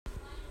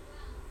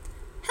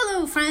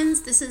Hello,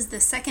 friends. This is the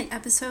second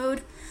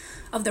episode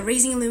of the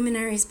Raising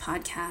Luminaries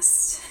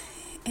podcast.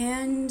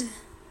 And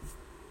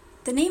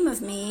the name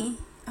of me,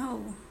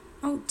 oh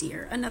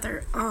dear,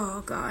 another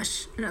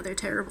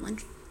terrible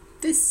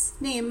this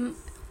name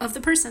of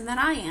the person that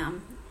I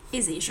am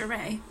is Asia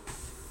Ray.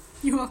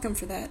 You're welcome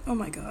for that. Oh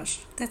my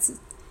gosh, that's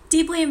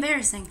deeply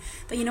embarrassing.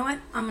 But you know what?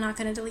 I'm not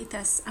going to delete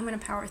this. I'm going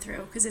to power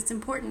through because it's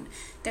important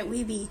that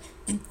we be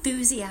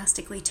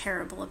enthusiastically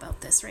terrible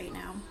about this right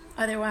now.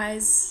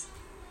 Otherwise,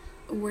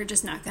 we're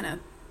not going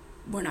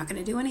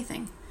to do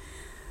anything.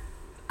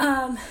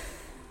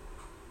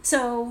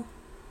 So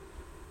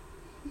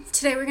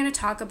today we're going to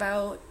talk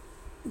about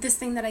this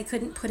thing that I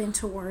couldn't put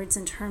into words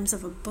in terms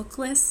of a book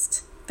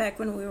list back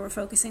when we were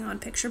focusing on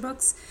picture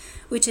books,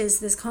 which is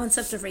this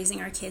concept of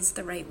raising our kids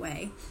the right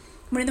way.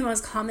 One of the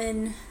most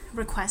common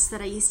requests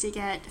that I used to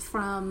get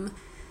from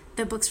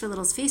the Books for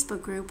Littles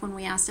Facebook group when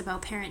we asked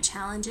about parent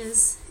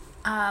challenges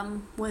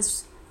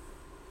was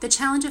the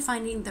challenge of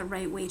finding the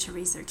right way to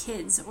raise their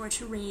kids or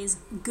to raise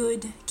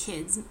good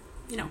kids,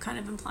 kind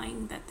of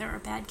implying that there are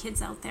bad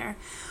kids out there,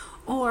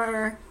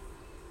 or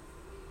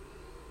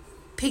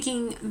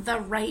picking the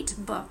right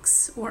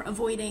books or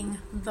avoiding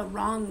the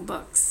wrong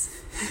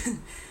books,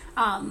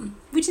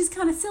 which is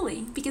kind of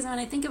silly because when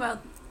I think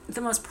about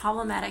the most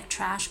problematic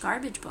trash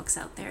garbage books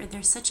out there,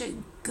 they're such a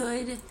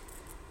good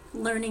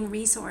learning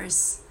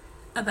resource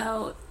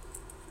about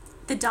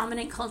the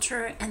dominant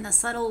culture and the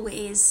subtle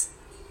ways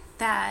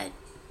that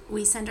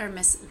we send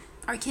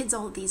our kids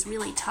all of these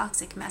really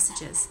toxic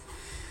messages.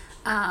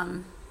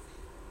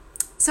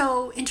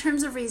 So in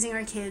terms of raising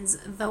our kids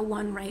the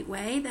one right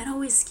way, that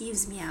always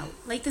skeeves me out.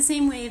 Like the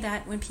same way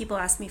that when people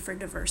ask me for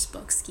diverse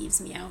books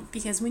skeeves me out.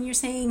 Because when you're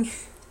saying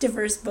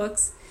diverse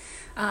books,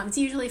 it's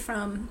usually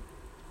from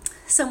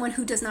someone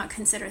who does not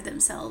consider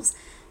themselves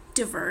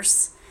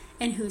diverse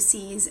and who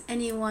sees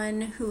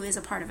anyone who is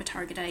a part of a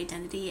targeted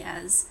identity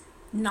as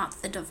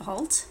not the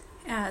default,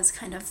 as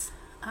kind of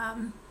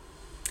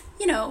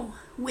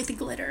with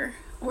glitter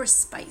or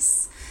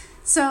spice.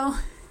 So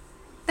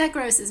that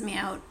grosses me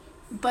out,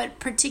 but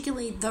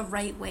particularly the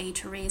right way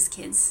to raise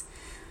kids.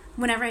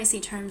 Whenever I see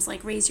terms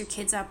like raise your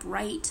kids up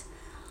right,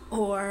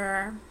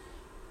 or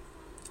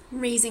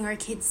raising our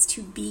kids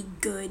to be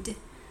good,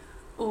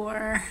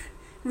 or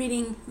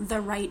reading the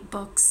right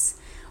books,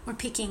 or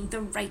picking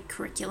the right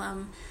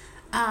curriculum,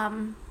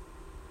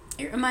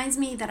 it reminds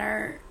me that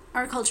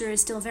our culture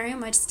is still very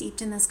much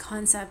steeped in this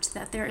concept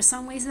that there are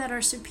some ways that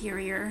are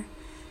superior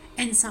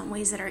and some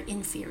ways that are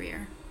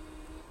inferior.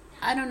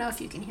 I don't know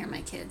if you can hear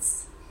my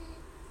kids.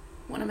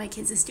 One of my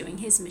kids is doing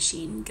his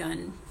machine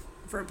gun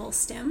verbal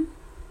stim.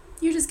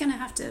 You're just going to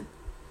have to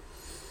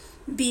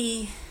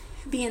be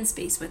in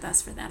space with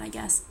us for that, I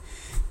guess.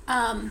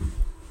 But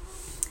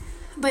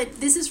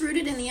this is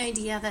rooted in the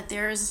idea that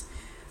there's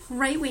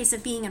right ways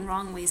of being and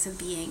wrong ways of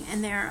being.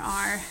 And there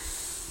are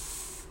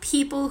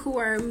people who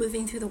are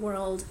moving through the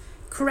world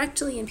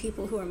correctly and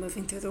people who are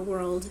moving through the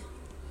world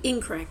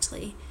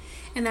incorrectly.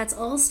 And that's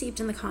all steeped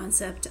in the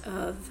concept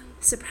of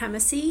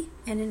supremacy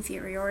and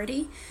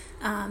inferiority,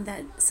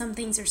 that some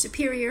things are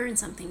superior and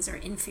some things are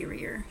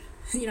inferior.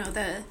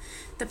 The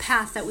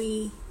path that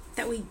we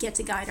get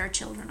to guide our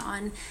children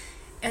on,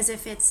 as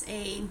if it's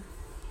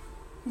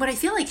what I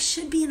feel like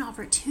should be an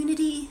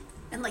opportunity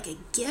and like a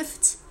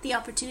gift, the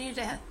opportunity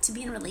to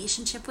be in a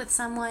relationship with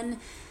someone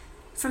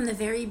from the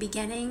very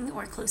beginning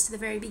or close to the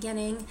very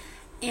beginning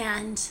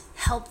and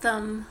help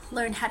them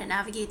learn how to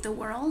navigate the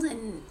world.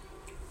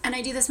 And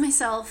I do this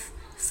myself,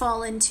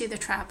 fall into the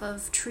trap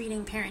of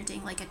treating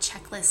parenting like a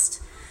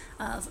checklist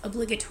of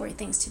obligatory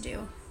things to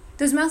do.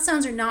 Those mouth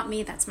sounds are not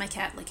me, that's my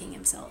cat licking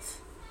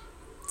himself.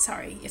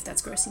 Sorry if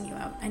that's grossing you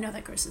out. I know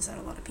that grosses out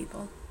a lot of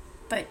people,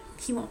 but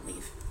he won't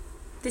leave.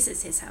 This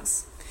is his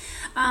house.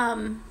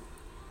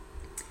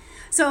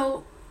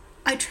 So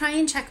I try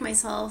and check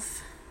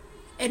myself,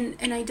 and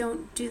I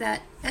don't do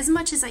that as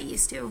much as I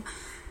used to,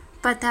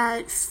 but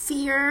that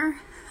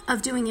fear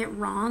of doing it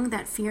wrong,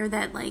 that fear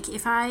that like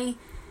if I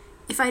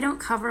don't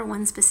cover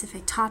one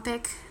specific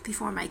topic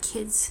before my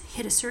kids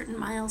hit a certain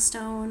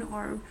milestone,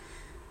 or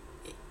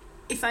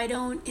if I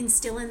don't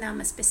instill in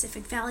them a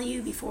specific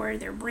value before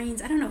their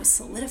brains,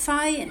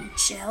 solidify and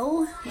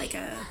gel like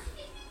a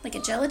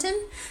gelatin,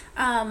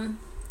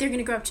 they're going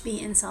to grow up to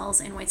be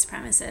incels and white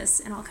supremacists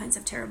and all kinds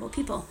of terrible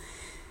people.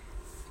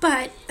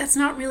 But that's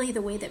not really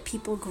the way that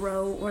people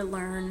grow or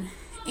learn,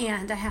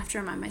 and I have to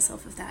remind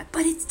myself of that.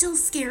 But it's still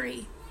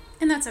scary,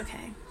 and that's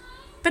okay.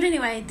 But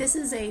anyway, this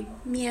is a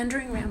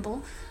meandering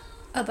ramble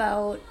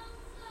about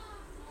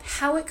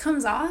how it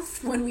comes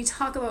off when we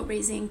talk about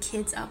raising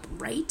kids up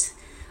right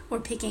or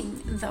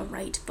picking the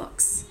right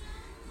books.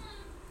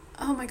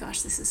 Oh my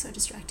gosh, this is so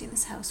distracting,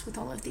 this house with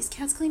all of these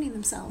cats cleaning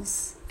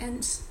themselves,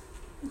 and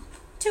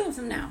 2 of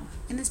them now,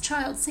 and this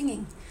child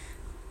singing.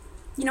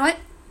 You know what?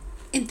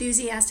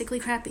 Enthusiastically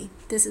crappy.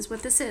 This is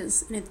what this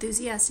is, an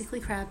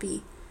enthusiastically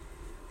crappy,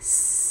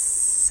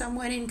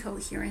 somewhat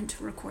incoherent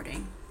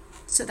recording.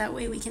 So that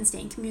way we can stay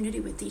in community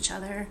with each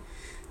other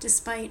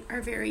despite our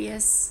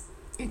various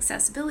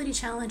accessibility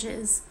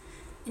challenges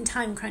and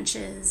time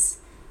crunches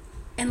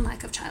and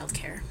lack of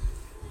childcare.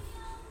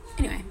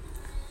 Anyway,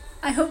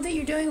 I hope that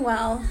you're doing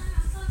well,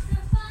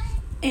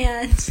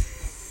 and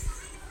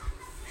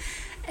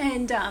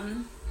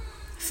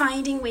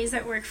finding ways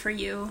that work for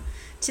you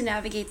to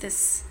navigate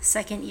this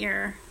second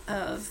year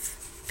of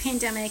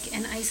pandemic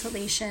and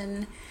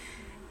isolation,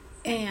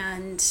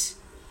 and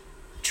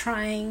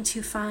trying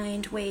to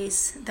find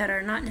ways that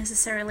are not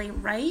necessarily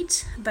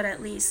right, but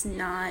at least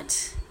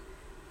not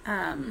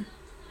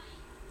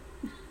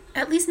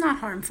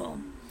harmful.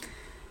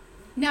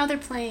 Now they're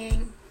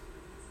playing,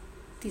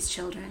 these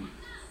children,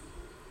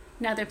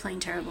 now they're playing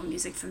terrible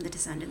music from the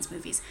Descendants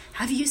movies.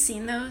 Have you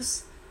seen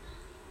those?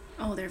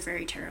 Oh, they're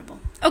very terrible.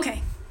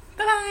 Okay,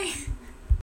 bye-bye.